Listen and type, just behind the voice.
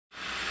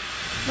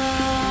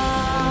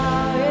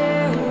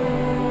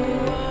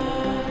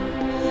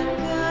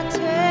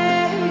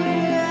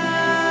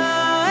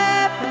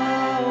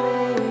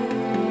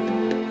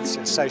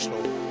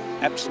sensational,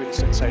 absolutely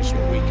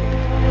sensational weekend.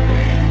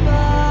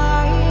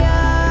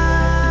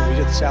 We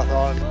did the South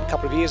Island a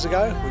couple of years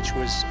ago, which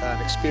was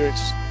an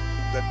experience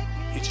that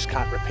you just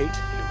can't repeat.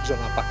 It was on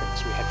our bucket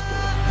list, we had to do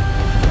it.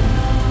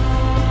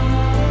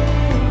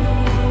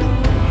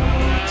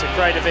 It's a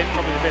great event,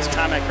 probably the best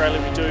tarmac rally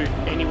we do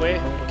anywhere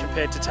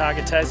compared to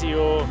Targa Tassie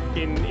or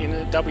in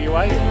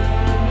WA.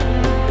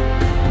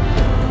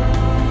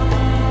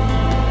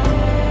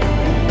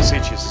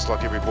 Cliche is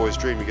like every boy's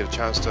dream. You get a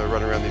chance to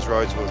run around these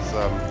roads with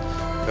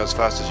as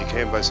fast as you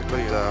can,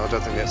 basically. I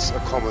don't think that's a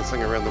common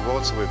thing around the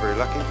world, so we're very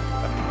lucky.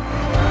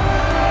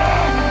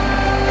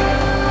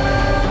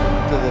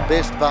 The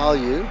best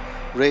value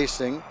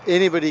racing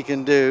anybody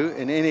can do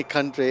in any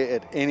country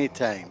at any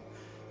time.